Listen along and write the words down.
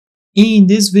In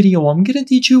this video, I'm gonna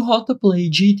teach you how to play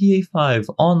GTA 5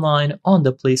 online on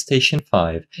the PlayStation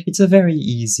 5. It's a very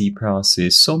easy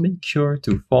process, so make sure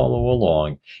to follow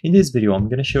along. In this video, I'm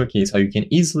gonna showcase how you can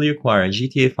easily acquire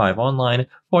GTA 5 online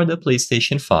for the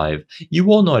PlayStation 5. You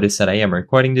will notice that I am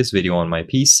recording this video on my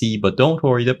PC, but don't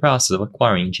worry, the process of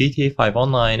acquiring GTA 5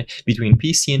 online between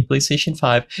PC and PlayStation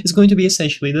 5 is going to be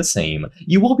essentially the same.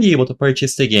 You will be able to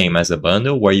purchase the game as a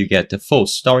bundle where you get the full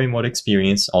story mode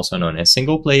experience, also known as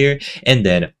single player, and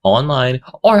then online,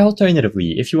 or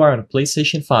alternatively, if you are on a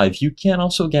PlayStation 5, you can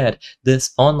also get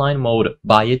this online mode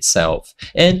by itself.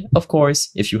 And of course,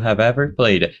 if you have ever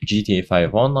played GTA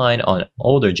 5 online on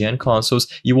older gen consoles,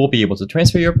 you will be able to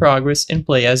transfer your progress and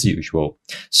play as usual.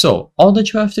 So all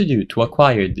that you have to do to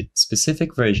acquire the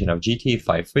specific version of GTA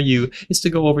 5 for you is to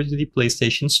go over to the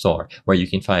PlayStation Store, where you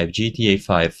can find GTA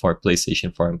 5 for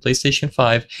PlayStation 4 and PlayStation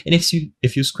 5. And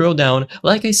if you scroll down,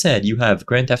 like I said, you have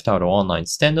Grand Theft Auto Online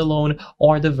Standalone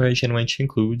or the version which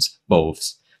includes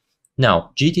both.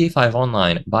 Now, GTA 5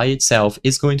 Online by itself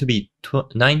is going to be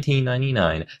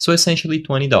 $19.99, so essentially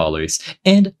 $20.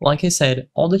 And like I said,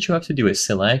 all that you have to do is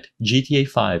select GTA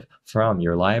 5 from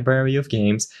your library of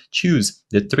games, choose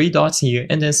the three dots here,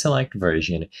 and then select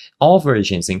version. All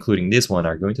versions, including this one,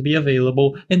 are going to be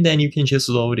available, and then you can just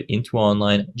load into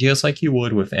online just like you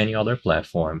would with any other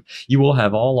platform. You will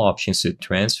have all options to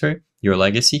transfer your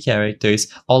legacy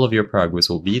characters, all of your progress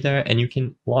will be there, and you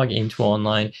can log into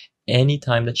online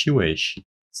anytime that you wish.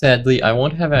 Sadly, I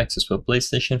won't have access to a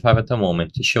PlayStation 5 at the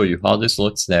moment to show you how this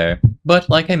looks there, but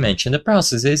like I mentioned, the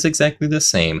process is exactly the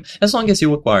same. As long as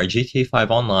you acquire GTA 5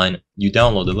 online, you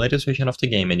download the latest version of the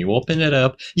game and you open it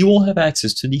up, you will have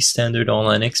access to the standard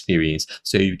online experience,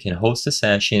 so you can host a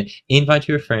session, invite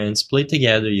your friends, play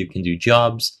together, you can do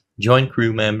jobs, join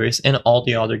crew members, and all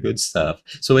the other good stuff.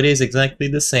 So it is exactly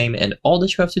the same, and all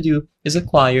that you have to do is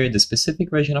acquire the specific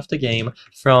version of the game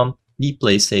from the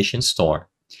PlayStation Store.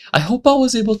 I hope I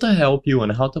was able to help you on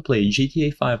how to play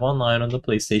GTA 5 online on the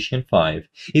PlayStation 5.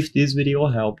 If this video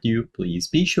helped you, please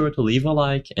be sure to leave a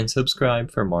like and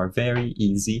subscribe for more very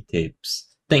easy tips.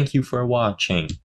 Thank you for watching.